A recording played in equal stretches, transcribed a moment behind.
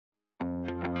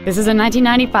This is a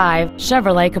 1995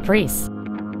 Chevrolet Caprice.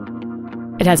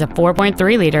 It has a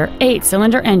 4.3-liter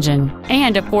 8-cylinder engine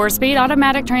and a 4-speed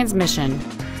automatic transmission.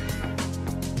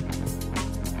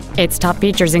 Its top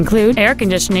features include air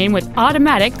conditioning with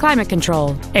automatic climate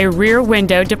control, a rear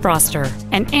window defroster,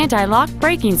 an anti-lock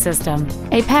braking system,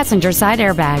 a passenger side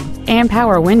airbag, and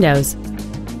power windows.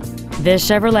 This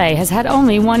Chevrolet has had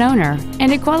only one owner,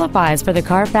 and it qualifies for the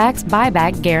Carfax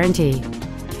buyback guarantee.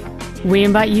 We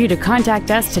invite you to contact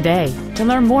us today to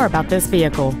learn more about this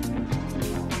vehicle.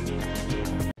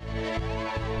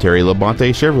 Terry Labonte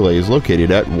Chevrolet is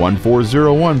located at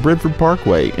 1401 Bridford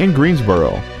Parkway in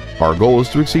Greensboro. Our goal is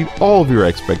to exceed all of your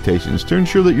expectations to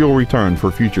ensure that you'll return for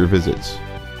future visits.